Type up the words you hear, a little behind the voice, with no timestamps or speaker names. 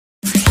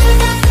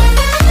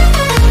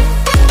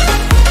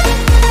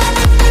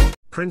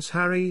Prince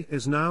Harry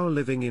is now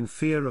living in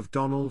fear of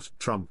Donald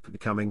Trump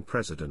becoming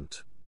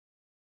president.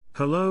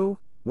 Hello,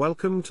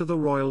 welcome to the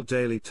Royal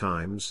Daily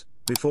Times.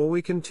 Before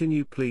we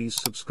continue, please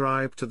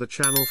subscribe to the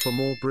channel for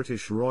more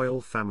British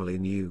royal family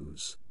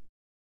news.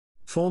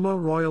 Former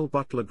royal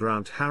butler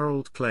Grant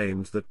Harrold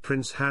claimed that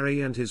Prince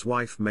Harry and his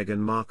wife Meghan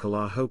Markle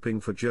are hoping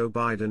for Joe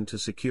Biden to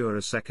secure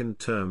a second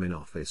term in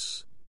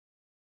office.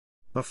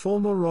 A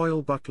former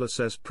royal butler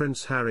says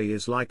Prince Harry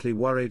is likely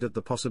worried at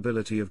the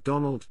possibility of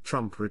Donald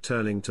Trump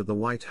returning to the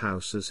White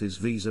House as his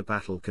visa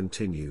battle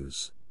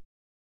continues.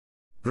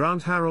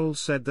 Grant Harrold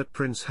said that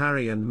Prince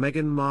Harry and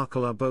Meghan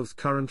Markle are both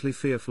currently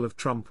fearful of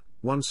Trump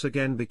once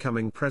again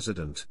becoming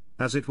president,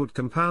 as it would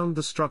compound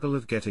the struggle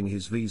of getting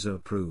his visa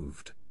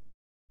approved.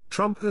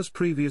 Trump has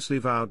previously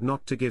vowed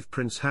not to give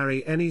Prince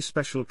Harry any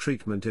special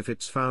treatment if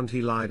it's found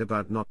he lied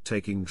about not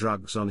taking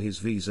drugs on his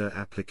visa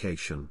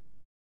application.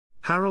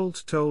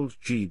 Harrold told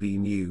GB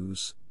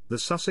News, the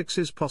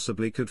Sussexes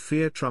possibly could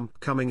fear Trump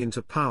coming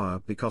into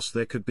power because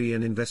there could be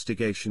an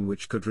investigation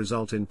which could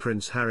result in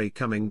Prince Harry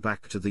coming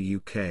back to the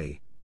UK.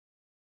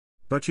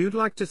 But you'd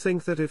like to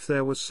think that if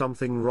there was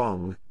something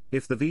wrong,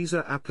 if the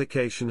visa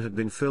application had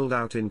been filled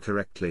out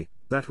incorrectly,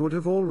 that would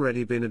have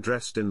already been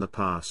addressed in the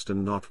past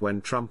and not when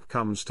Trump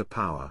comes to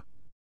power.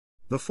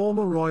 The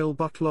former royal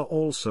butler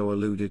also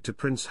alluded to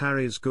Prince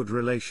Harry's good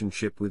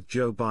relationship with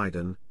Joe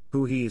Biden,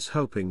 who he is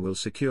hoping will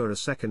secure a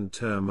second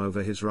term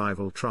over his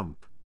rival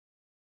Trump.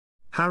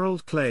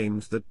 Harrold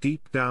claimed that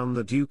deep down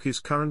the Duke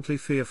is currently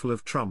fearful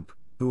of Trump,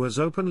 who has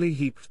openly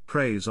heaped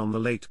praise on the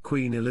late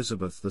Queen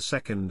Elizabeth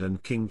II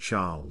and King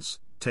Charles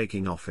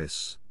taking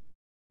office.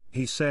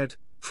 He said,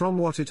 "From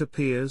what it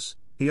appears,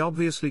 he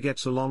obviously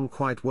gets along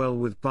quite well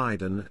with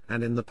Biden,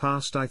 and in the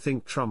past I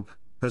think Trump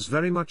has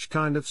very much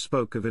kind of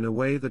spoke of in a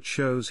way that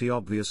shows he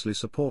obviously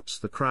supports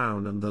the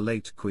crown and the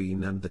late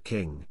Queen and the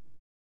King.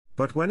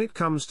 But when it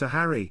comes to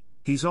Harry,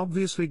 he's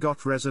obviously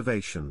got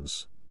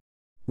reservations.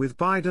 With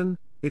Biden,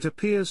 it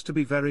appears to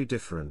be very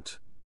different.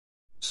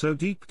 So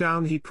deep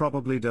down he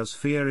probably does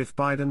fear if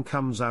Biden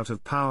comes out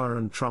of power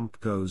and Trump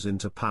goes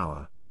into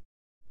power.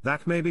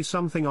 That may be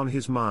something on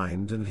his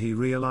mind and he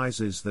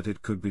realizes that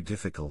it could be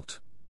difficult."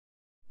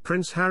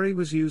 Prince Harry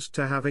was used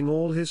to having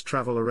all his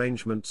travel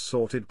arrangements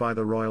sorted by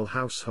the royal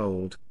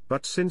household,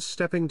 but since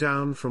stepping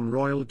down from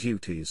royal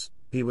duties,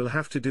 he will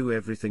have to do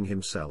everything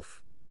himself.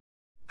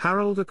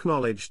 Harrold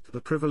acknowledged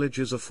the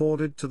privileges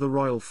afforded to the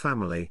royal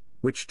family,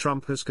 which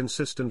Trump has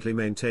consistently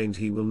maintained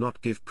he will not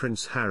give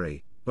Prince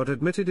Harry, but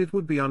admitted it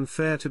would be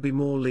unfair to be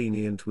more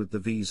lenient with the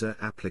visa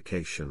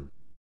application.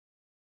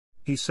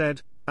 He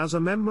said, "As a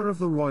member of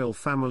the royal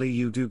family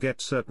you do get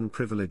certain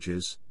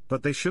privileges,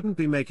 but they shouldn't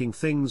be making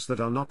things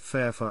that are not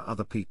fair for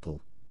other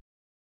people.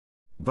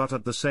 But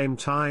at the same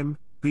time,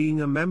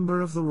 being a member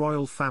of the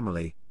royal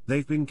family,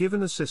 they've been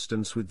given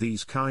assistance with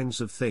these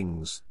kinds of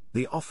things.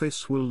 The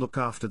office will look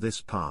after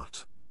this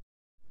part.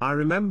 I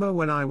remember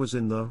when I was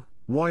in the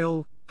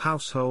royal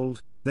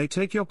household, they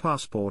take your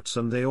passports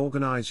and they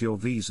organize your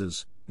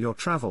visas, your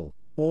travel,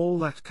 all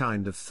that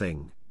kind of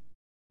thing.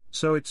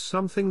 So it's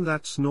something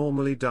that's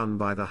normally done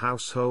by the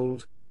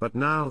household, but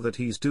now that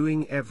he's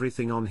doing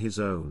everything on his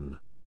own."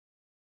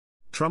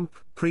 Trump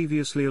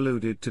previously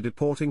alluded to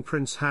deporting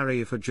Prince Harry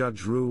if a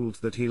judge ruled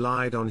that he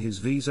lied on his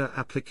visa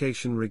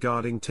application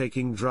regarding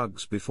taking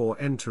drugs before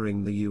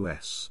entering the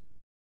US.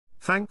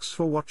 Thanks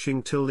for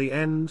watching till the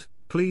end.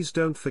 Please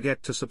don't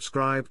forget to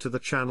subscribe to the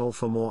channel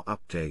for more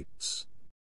updates.